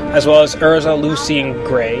 as well as Urza, Lucy, and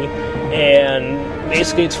Gray. And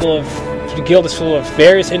basically, the guild is full of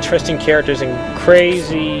various interesting characters and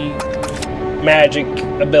crazy magic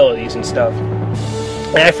abilities and stuff.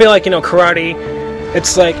 And I feel like, you know, karate,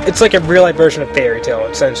 it's like a real life version of Fairy Tail,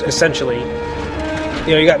 essentially. You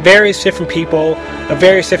know, you got various different people of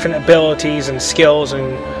various different abilities and skills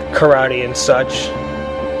in karate and such.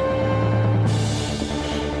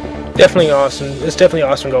 Definitely awesome. It's definitely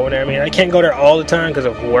awesome going there. I mean, I can't go there all the time because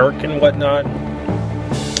of work and whatnot.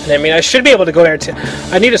 And I mean, I should be able to go there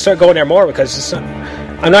I need to start going there more because it's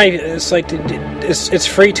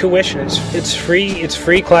free tuition. It's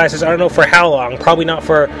free classes. I don't know for how long. Probably not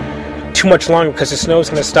for too much longer because the snow's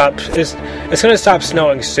gonna stop. It's gonna stop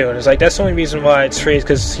snowing soon. It's like, that's the only reason why it's free,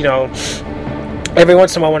 because, you know, every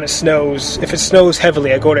once in a while when it snows, if it snows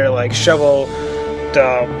heavily, I go there to like shovel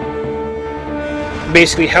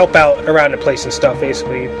basically help out around the place and stuff,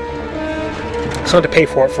 basically. So I have to pay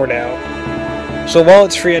for it for now. So while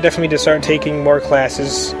it's free, I definitely need to start taking more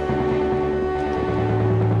classes.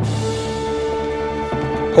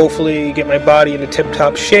 Hopefully get my body into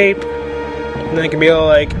tip-top shape, and then I can be all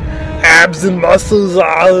like abs and muscles,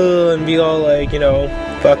 and be all like, you know,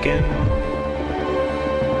 fucking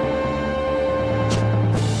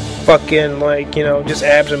like, you know, just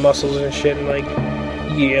abs and muscles and shit. And like,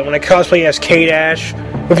 yeah, when I cosplay as K-Dash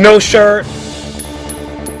with no shirt,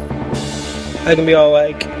 I can be all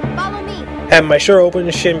like, follow me, have my shirt open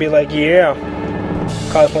and shit, and be like, yeah,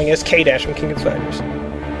 cosplaying as K-Dash from King of Fighters.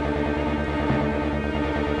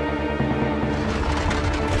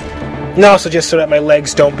 And also just so that my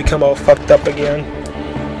legs don't become all fucked up again.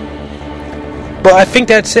 But I think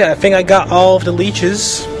that's it. I think I got all of the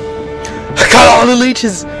leeches. I got all the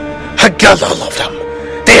leeches. I got all of them.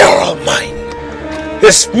 They are all mine.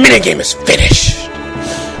 This minigame is finished.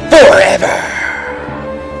 Forever.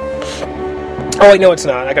 Oh wait, no it's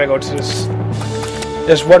not. I gotta go to this.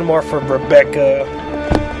 There's one more for Rebecca.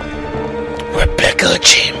 Rebecca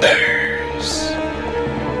Chambers.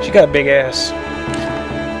 She got a big ass.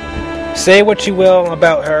 Say what you will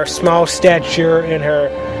about her small stature and her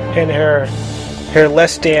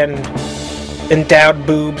less than endowed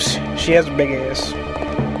boobs. She has a big ass.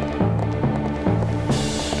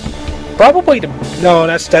 Probably no,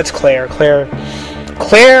 that's Claire.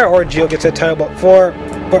 Claire or Jill gets that title, but for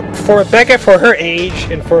Rebecca, for her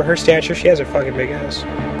age and for her stature, she has a fucking big ass.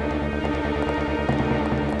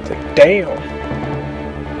 It's like, damn.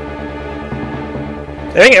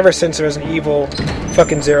 I think ever since Resident Evil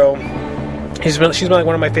fucking 0, she's been like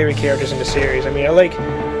one of my favorite characters in the series. I mean, I like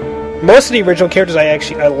most of the original characters. I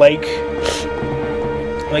like.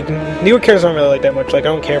 Like, newer characters I don't really like that much. Like, I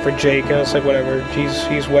don't care for Jake. It's like, whatever.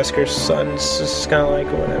 He's Wesker's son. It's just kind of like,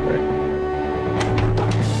 whatever.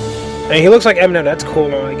 I mean, he looks like Eminem. That's cool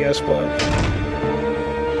now, I guess, but...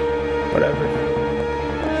 whatever.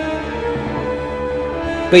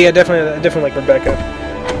 But yeah, definitely like Rebecca.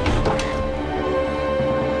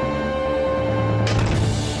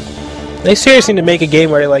 They seriously need to make a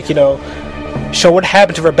game where they, like, you know, show what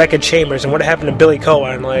happened to Rebecca Chambers and what happened to Billy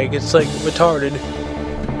Cohen. Like, it's, like, retarded.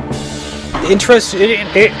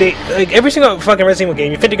 Like every single fucking Resident Evil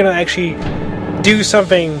game, you think they're gonna actually do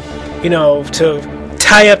something, you know, to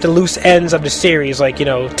tie up the loose ends of the series, like, you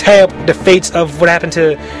know, tie up the fates of what happened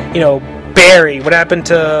to, you know, Barry, what happened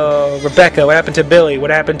to Rebecca, what happened to Billy, what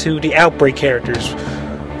happened to the Outbreak characters.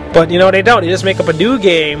 But, you know, they don't. They just make up a new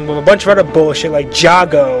game with a bunch of other bullshit like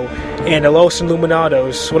Jago and the Los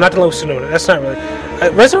Illuminados. Well, not the Los Illuminados. That's not really.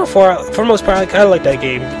 Resident Evil 4, for the most part, I like that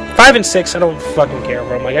game. 5 and 6, I don't fucking care for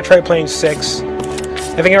them. Like, I tried playing 6. I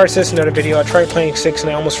think I already said this in another video. I tried playing 6 and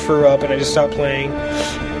I almost threw up and I just stopped playing.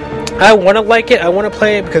 I want to like it. I want to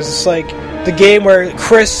play it because it's like the game where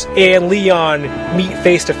Chris and Leon meet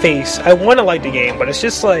face to face. I want to like the game, but it's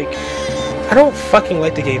just like, I don't fucking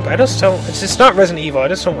like the game. I just don't. It's just not Resident Evil. I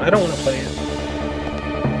don't want to play it.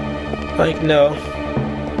 Like, no.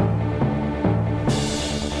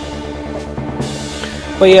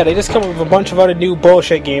 But yeah, they just come up with a bunch of other new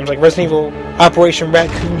bullshit games, like Resident Evil Operation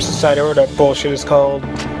Raccoon Society, or whatever that bullshit is called.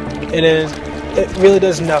 And then it really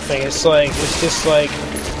does nothing. It's like, it's just like,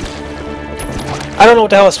 I don't know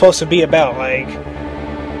what the hell it's supposed to be about. Like,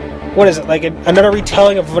 what is it? Like another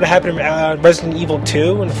retelling of what happened in Resident Evil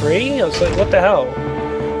 2 and 3? It's like, what the hell?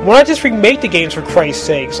 Why not just remake the games for Christ's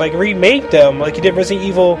sakes? Like, remake them like you did Resident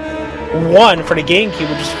Evil 1 for the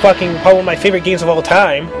GameCube, which is fucking probably one of my favorite games of all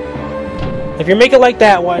time. If you make it like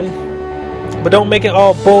that one, but don't make it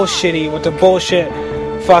all bullshitty with the bullshit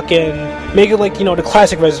fucking... Make it like, you know, the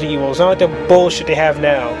classic Resident Evils, not like the bullshit they have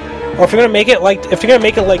now. Or if you're gonna make it like,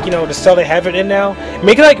 you know, the style they have it in now,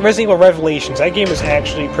 make it like Resident Evil Revelations. That game is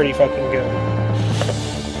actually pretty fucking good.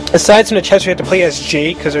 Aside from the chapters you have to play as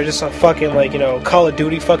Jake, because they're just fucking, like, you know, Call of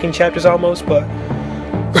Duty fucking chapters almost, but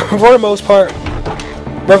for the most part,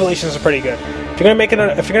 Revelations is pretty good. If you're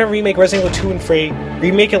gonna remake Resident Evil 2 and 3,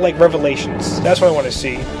 remake it like Revelations. That's what I want to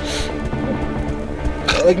see.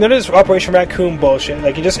 Like, none of this Operation Raccoon bullshit.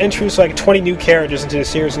 Like, you just introduce like 20 new characters into the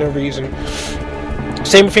series for no reason.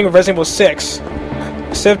 Same thing with Resident Evil 6.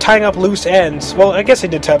 Instead of tying up loose ends, well, I guess they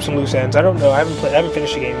did tie up some loose ends. I don't know. I haven't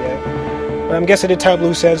finished the game yet. But I guess they did tie up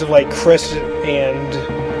loose ends of like Chris and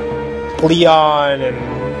Leon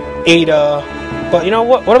and Ada. But you know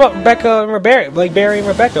what? What about Rebecca and Barry? Like Barry and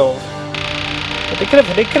Rebecca. They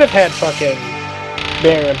could have had fucking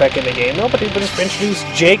Barry and Rebecca in the game. Nobody would just introduce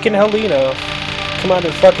Jake and Helena. Come out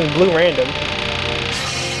of fucking blue random.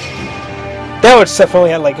 That would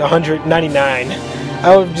definitely have like 199.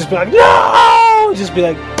 I would just be like, no! Just be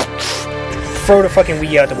like, throw the fucking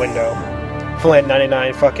Wii out the window. For like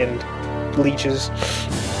 99 fucking leeches.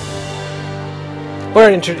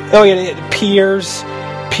 Oh yeah, Piers.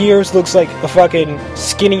 Piers looks like a fucking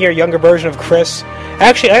skinnier, younger version of Chris.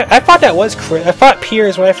 Actually, I thought that was Chris. I thought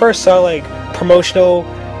Piers, when I first saw like promotional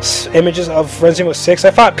images of Resident Evil 6, I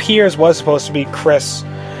thought Piers was supposed to be Chris.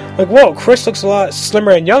 Like, whoa, Chris looks a lot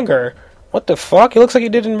slimmer and younger. What the fuck? He looks like he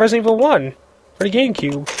did in Resident Evil 1 for the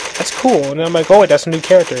GameCube. That's cool. And I'm like, oh wait, that's a new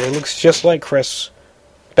character. He looks just like Chris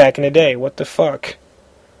back in the day. What the fuck?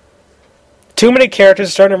 Too many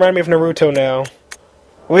characters starting to remind me of Naruto now.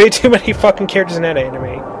 Way too many fucking characters in that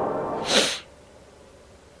anime.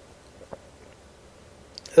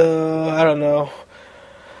 I don't know.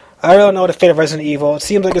 I don't know the fate of Resident Evil. It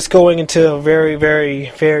seems like it's going into very,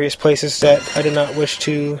 very various places that I do not wish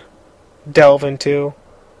to delve into.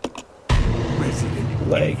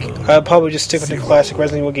 Like, I'll probably just stick with the classic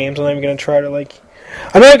Resident Evil games. I'm not even gonna try to, like...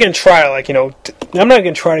 I'm not gonna try to, like, you know... I'm not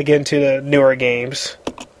gonna try to get into the newer games.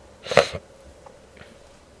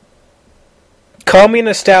 Call me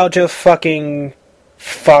nostalgia, fucking...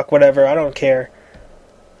 Fuck, whatever. I don't care.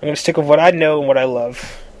 I'm gonna stick with what I know and what I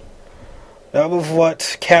love. Not with what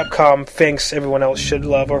Capcom thinks everyone else should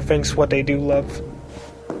love, or thinks what they do love.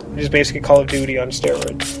 Which is basically Call of Duty on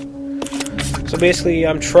steroids. So basically,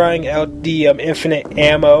 I'm trying out the infinite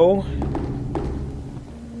ammo.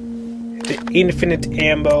 The infinite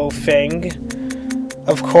ammo thing.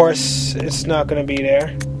 Of course, it's not gonna be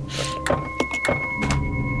there.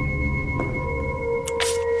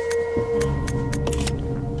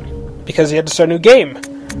 Because he had to start a new game.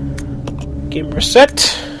 Game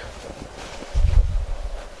reset.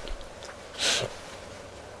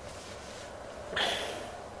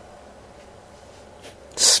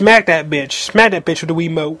 Smack that bitch. Smack that bitch with the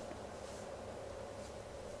Wiimote.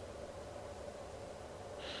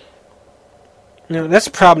 No, that's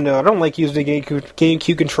the problem though. I don't like using the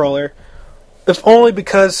GameCube controller. If only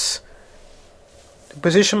because to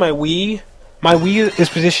position my Wii is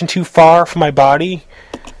positioned too far from my body.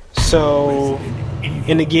 So,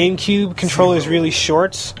 and the GameCube controller is really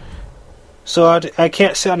short. So I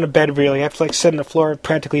can't sit on the bed really. I have to like sit on the floor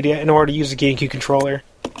practically in order to use the GameCube controller.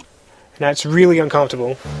 And that's really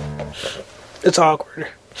uncomfortable. It's awkward.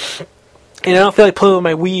 And I don't feel like pulling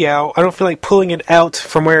my Wii out. I don't feel like pulling it out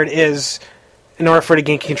from where it is in order for the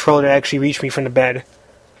GameCube controller to actually reach me from the bed.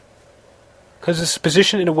 Because it's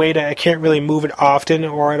positioned in a way that I can't really move it often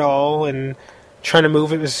or at all. And trying to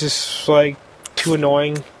move it is just like too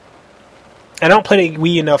annoying. I don't play the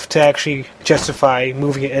Wii enough to actually justify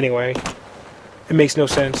moving it anyway. It makes no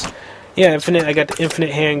sense. Yeah, infinite. I got the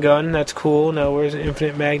infinite handgun. That's cool. Now where's the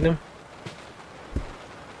infinite magnum?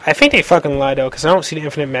 I think they fucking lied though, because I don't see the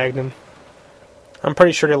infinite magnum. I'm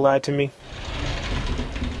pretty sure they lied to me.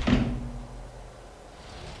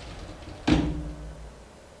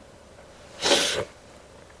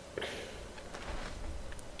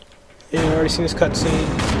 Yeah, I already seen this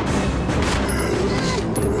cutscene.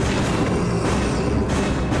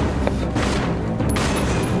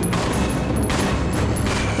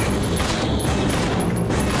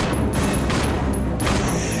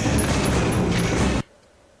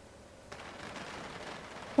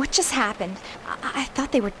 What just happened? I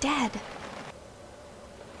thought they were dead.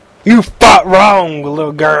 You fought wrong,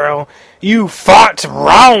 little girl. You fought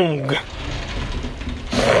wrong.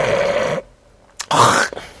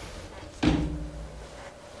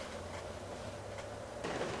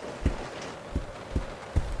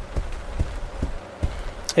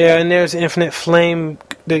 Yeah, and there's infinite flame,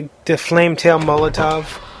 the flame tail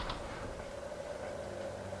Molotov.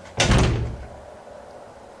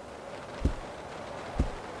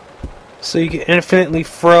 So you can infinitely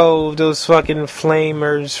throw those fucking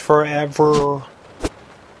flamers forever.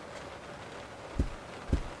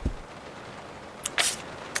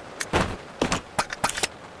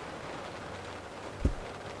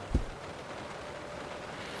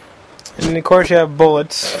 And of course you have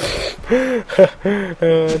bullets.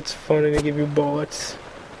 It's funny to give you bullets.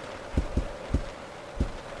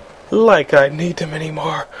 Like I need them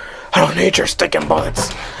anymore. I don't need your sticking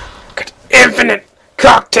bullets. Got infinite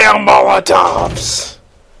cocktail Molotovs.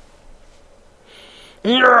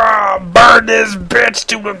 Yeah, burn this bitch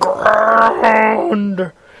to the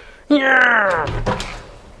ground. Yeah.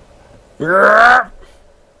 Yeah.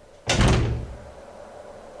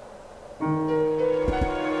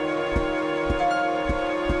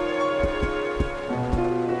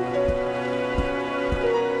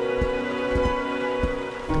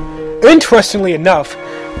 Interestingly enough,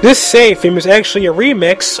 this save theme is actually a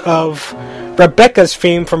remix of Rebecca's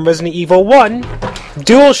theme from Resident Evil 1,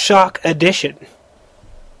 DualShock Edition.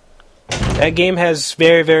 That game has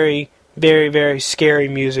very, very, very, very scary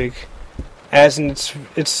music. As in,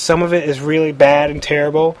 it's some of it is really bad and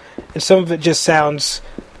terrible, and some of it just sounds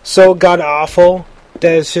so god awful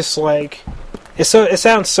that it's just like it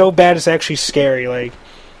sounds so bad it's actually scary. Like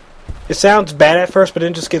it sounds bad at first, but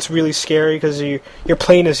then it just gets really scary because you're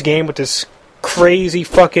playing this game with this crazy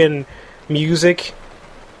fucking music.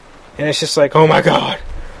 And it's just like, oh my god,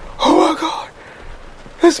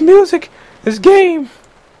 this music, this game,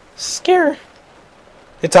 scare.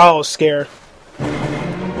 It's all scare.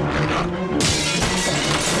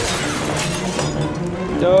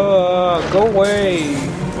 Go away,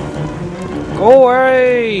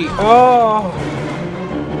 oh,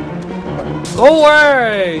 go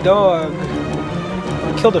away, dog.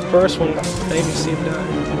 killed the first one. I didn't even see him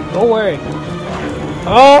die. Go away.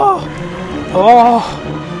 Oh!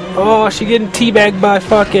 Oh! Oh, she getting teabagged by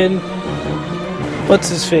fucking... What's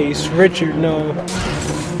his face? Richard, no.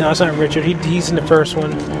 No, it's not Richard. He's in the first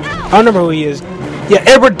one. I don't remember who he is. Yeah,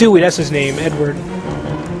 Edward Dewey, that's his name. Edward.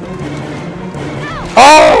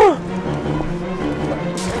 Oh!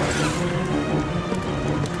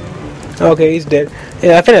 Okay, he's dead.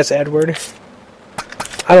 Yeah, I think that's Edward.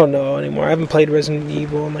 I don't know anymore. I haven't played Resident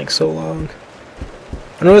Evil in like so long.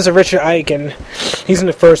 I know there's a Richard Ike, and he's in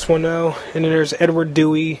the first one now. And then there's Edward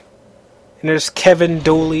Dewey. And there's Kevin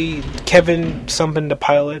Doley. Kevin something, the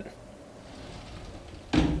pilot.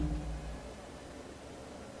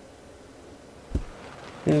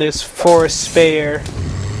 And there's Forrest Spear.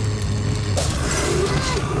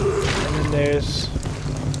 And then there's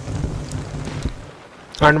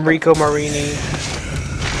Enrico Marini.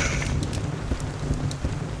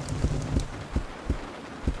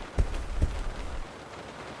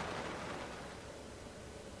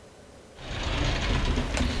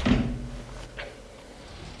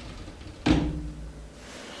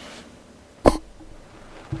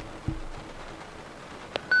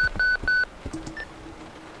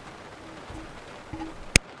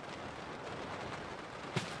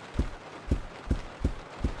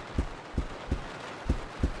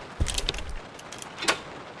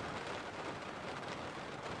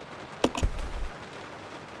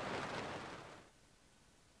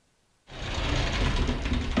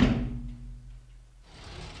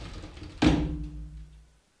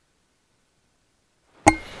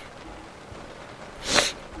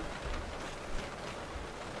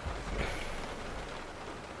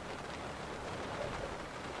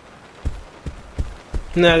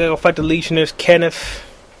 Now I gotta go fight the leech, and there's Kenneth.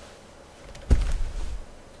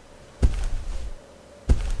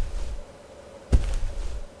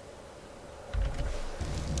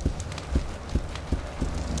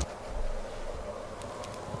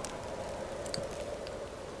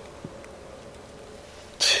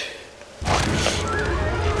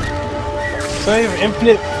 So I have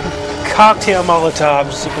infinite cocktail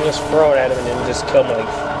Molotovs. You can just throw it at him and then just kill him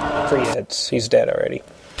like 3 hits. He's dead already.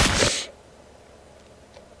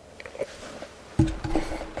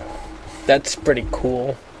 That's pretty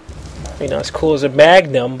cool. You know, as cool as a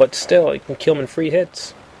Magnum, but still, you can kill him in 3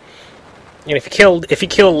 hits. And if you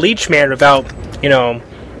kill Leech Man without, you know,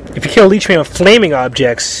 if you kill Leech Man with flaming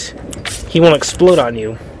objects, he won't explode on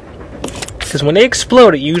you. Because when they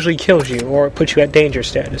explode, it usually kills you, or it puts you at danger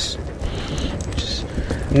status. Which is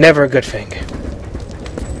never a good thing.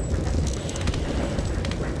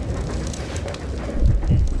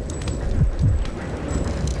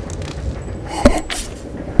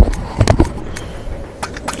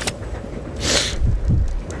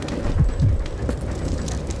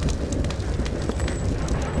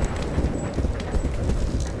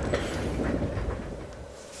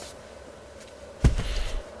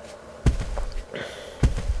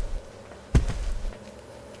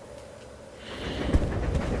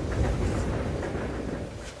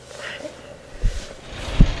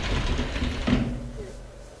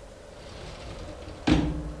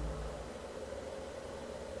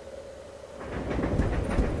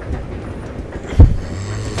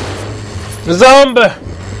 Zombie!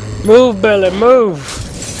 Move, Billy,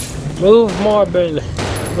 move! Move more, Billy.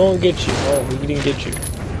 I'm gonna get you. Oh, he didn't get you.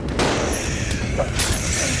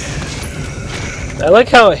 I like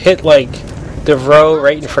how it hit, like, the row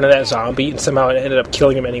right in front of that zombie, and somehow it ended up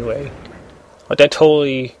killing him anyway. Like, that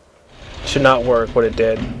totally should not work, what it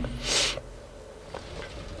did.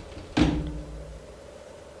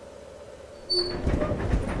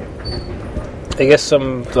 I guess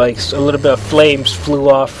some, like, a little bit of flames flew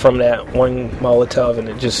off from that one Molotov, and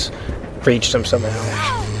it just reached him somehow.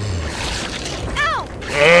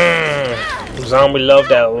 Zombie loved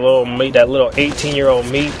that little meat, that little 18-year-old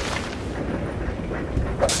meat.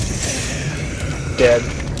 Dead.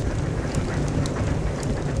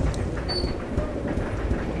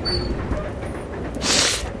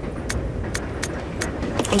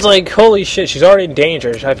 It's like, holy shit, she's already in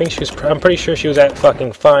danger. I'm pretty sure she was at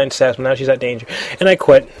fucking fine stats, but now she's at danger. And I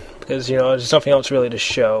quit, because, you know, there's nothing else really to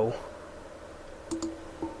show.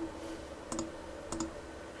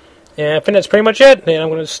 And I think that's pretty much it. And I'm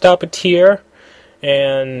going to stop it here.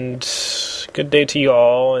 And good day to you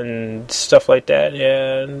all, and stuff like that.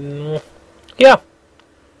 And, yeah.